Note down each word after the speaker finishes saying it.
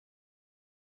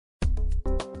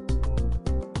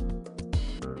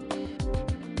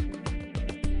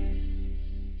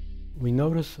we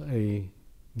notice a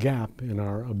gap in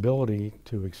our ability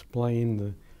to explain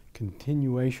the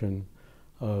continuation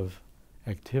of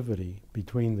activity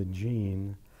between the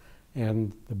gene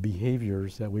and the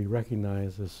behaviors that we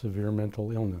recognize as severe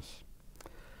mental illness.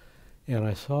 And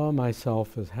I saw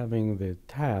myself as having the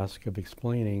task of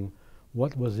explaining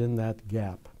what was in that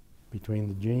gap between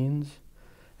the genes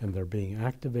and their being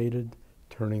activated,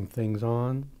 turning things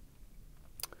on,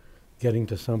 getting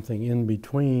to something in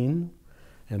between,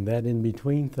 and that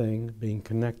in-between thing being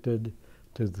connected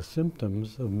to the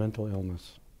symptoms of mental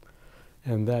illness.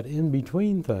 And that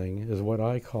in-between thing is what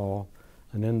I call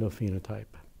an endophenotype.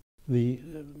 The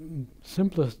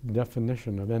simplest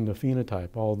definition of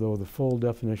endophenotype, although the full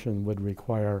definition would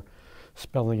require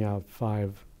spelling out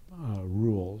 5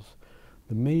 rules,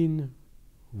 the main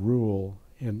rule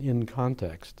in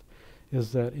context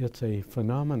is that it's a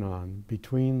phenomenon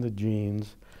between the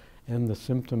genes and the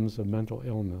symptoms of mental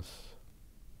illness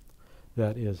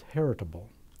that is heritable.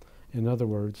 In other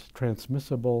words,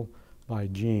 transmissible by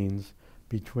genes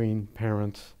between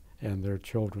parents and their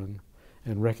children,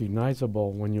 and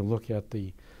recognizable when you look at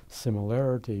the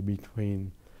similarity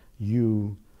between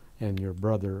you and your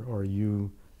brother or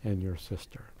you and your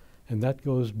sister. And that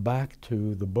goes back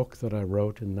to the book that I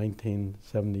wrote in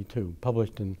 1972,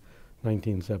 published in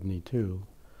 1972,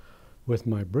 with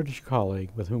my British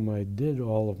colleague with whom I did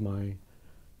all of my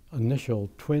initial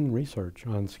twin research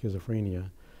on schizophrenia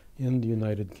in the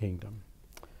United Kingdom.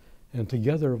 And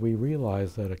together we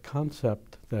realized that a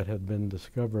concept that had been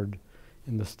discovered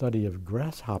in the study of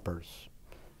grasshoppers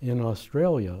in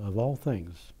Australia, of all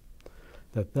things,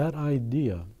 that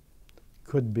idea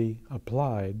could be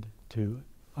applied to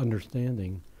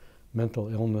understanding mental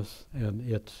illness and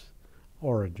its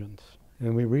origins.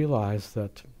 And we realized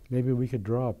that maybe we could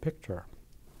draw a picture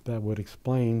that would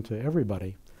explain to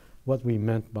everybody what we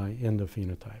meant by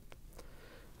endophenotype.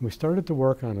 We started to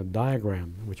work on a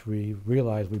diagram, which we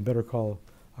realized we better call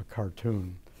a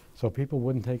cartoon, so people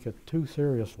wouldn't take it too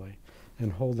seriously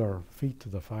and hold our feet to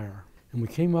the fire. And we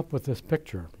came up with this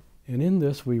picture. And in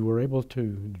this, we were able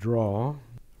to draw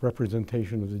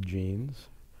representation of the genes,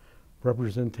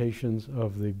 representations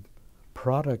of the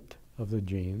product of the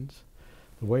genes,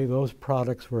 the way those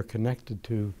products were connected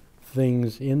to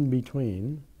things in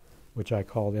between, which I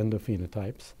called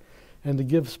endophenotypes, and to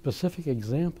give specific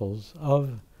examples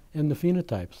of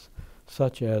endophenotypes,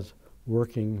 such as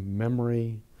working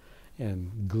memory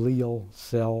and glial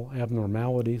cell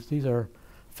abnormalities. These are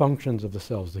functions of the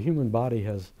cells. The human body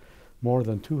has more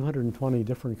than 220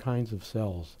 different kinds of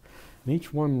cells, and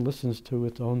each one listens to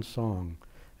its own song.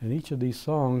 And each of these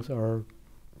songs are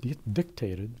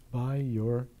dictated by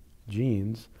your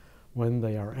genes when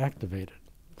they are activated.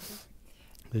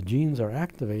 The genes are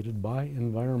activated by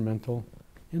environmental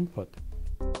input.